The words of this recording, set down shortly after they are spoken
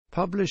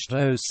Published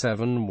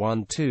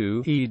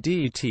 0712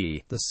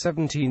 EDT, the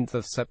 17th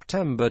of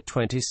September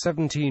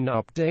 2017.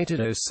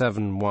 Updated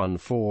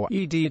 0714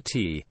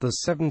 EDT, the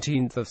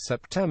 17th of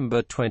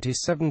September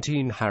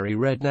 2017. Harry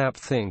Redknapp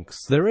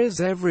thinks there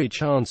is every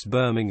chance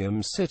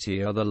Birmingham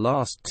City are the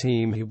last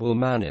team he will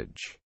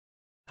manage.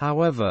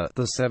 However,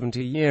 the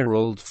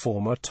 70-year-old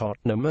former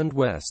Tottenham and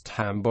West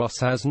Ham boss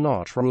has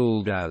not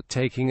ruled out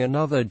taking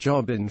another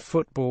job in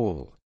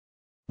football.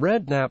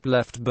 Redknapp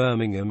left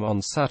Birmingham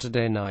on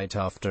Saturday night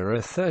after a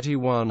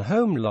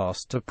 31-home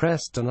loss to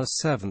Preston, a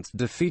 7th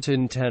defeat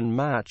in 10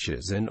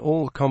 matches in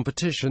all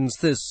competitions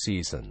this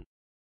season.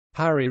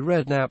 Harry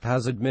Redknapp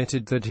has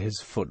admitted that his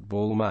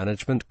football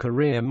management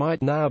career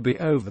might now be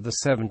over. The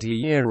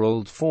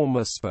 70-year-old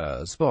former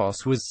Spurs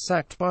boss was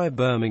sacked by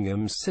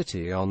Birmingham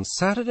City on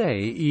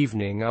Saturday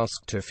evening.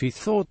 Asked if he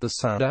thought the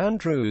St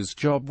Andrews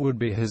job would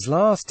be his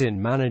last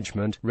in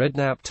management,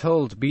 Redknapp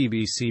told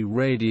BBC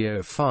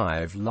Radio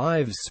 5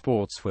 Lives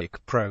Sportsweek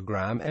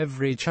programme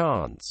Every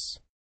Chance.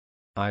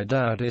 "I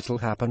doubt it'll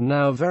happen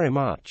now very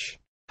much.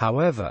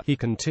 However," he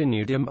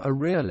continued, "I'm a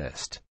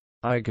realist.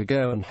 I could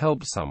go and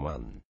help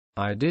someone.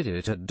 I did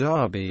it at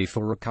Derby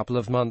for a couple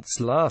of months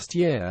last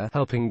year,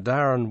 helping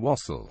Darren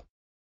Wassall."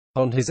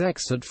 On his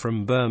exit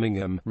from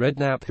Birmingham,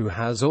 Redknapp, who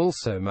has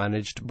also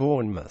managed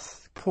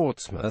Bournemouth,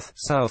 Portsmouth,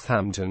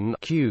 Southampton,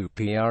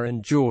 QPR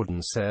and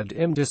Jordan, said,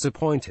 "I'm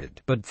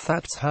disappointed, but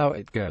that's how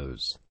it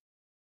goes.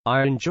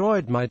 I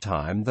enjoyed my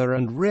time there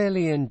and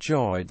really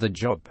enjoyed the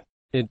job.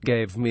 It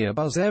gave me a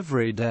buzz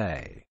every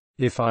day.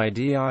 If I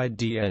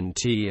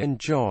didn't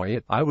enjoy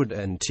it, I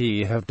wouldn't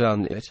have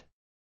done it.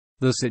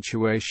 The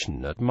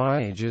situation at my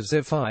age is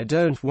if I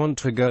don't want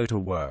to go to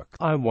work,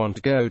 I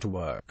won't go to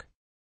work."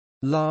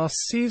 Last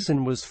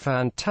season was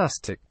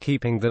fantastic,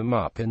 keeping them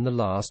up in the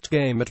last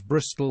game at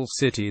Bristol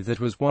City.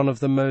 That was one of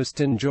the most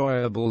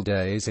enjoyable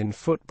days in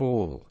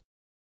football.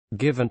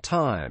 Given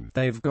time,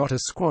 they've got a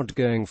squad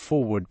going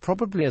forward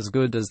probably as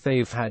good as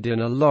they've had in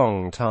a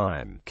long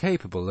time,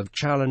 capable of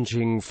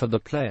challenging for the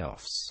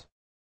playoffs.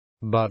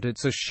 But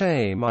it's a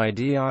shame I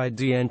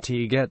didn't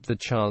get the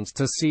chance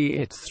to see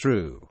it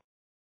through.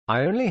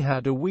 I only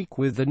had a week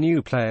with the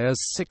new players.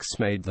 6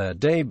 made their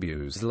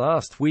debuts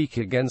last week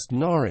against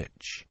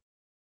Norwich.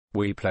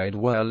 We played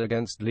well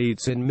against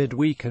Leeds in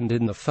midweek and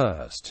in the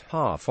first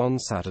half on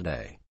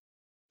Saturday.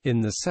 In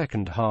the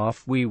second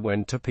half we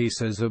went to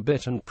pieces a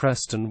bit and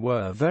Preston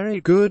were very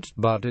good,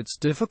 but it's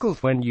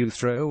difficult when you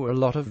throw a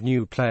lot of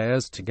new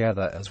players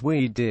together as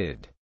we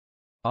did."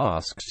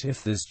 Asked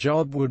if this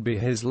job would be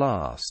his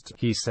last,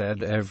 he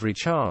said, "Every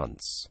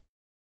chance.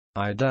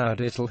 I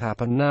doubt it'll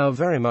happen now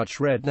very much."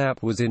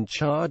 Redknapp was in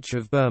charge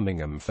of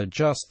Birmingham for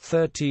just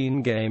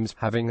 13 games,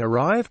 having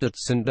arrived at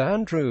St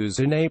Andrews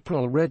in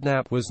April.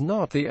 Redknapp was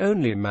not the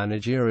only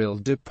managerial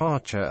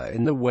departure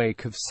in the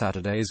wake of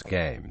Saturday's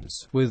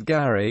games, with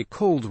Gary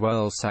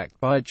Caldwell sacked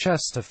by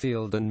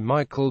Chesterfield and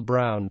Michael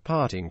Brown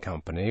parting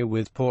company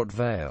with Port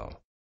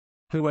Vale.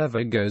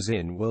 "Whoever goes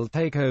in will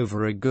take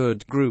over a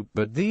good group,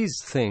 but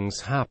these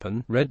things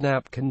happen,"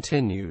 Redknapp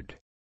continued.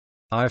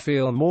 "I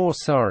feel more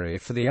sorry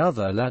for the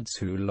other lads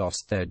who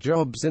lost their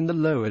jobs in the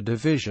lower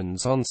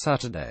divisions on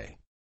Saturday.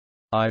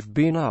 I've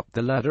been up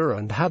the ladder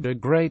and had a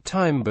great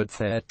time, but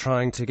they're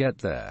trying to get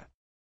there.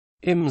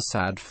 I'm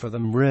sad for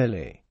them,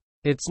 really.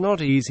 It's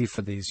not easy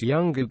for these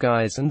younger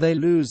guys and they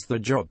lose the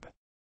job."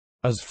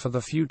 As for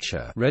the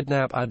future,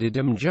 Redknapp added,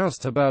 "I'm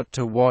just about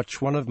to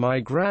watch one of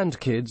my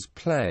grandkids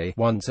play,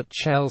 one's at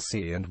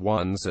Chelsea and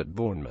one's at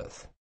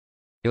Bournemouth.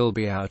 He'll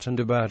be out and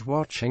about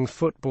watching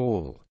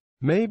football.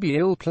 Maybe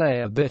he'll play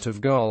a bit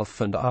of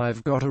golf, and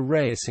I've got a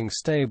racing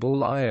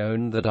stable I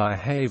own that I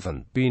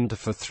haven't been to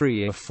for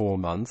 3 or 4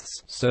 months,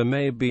 so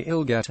maybe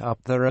he'll get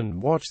up there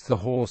and watch the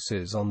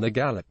horses on the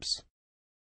gallops."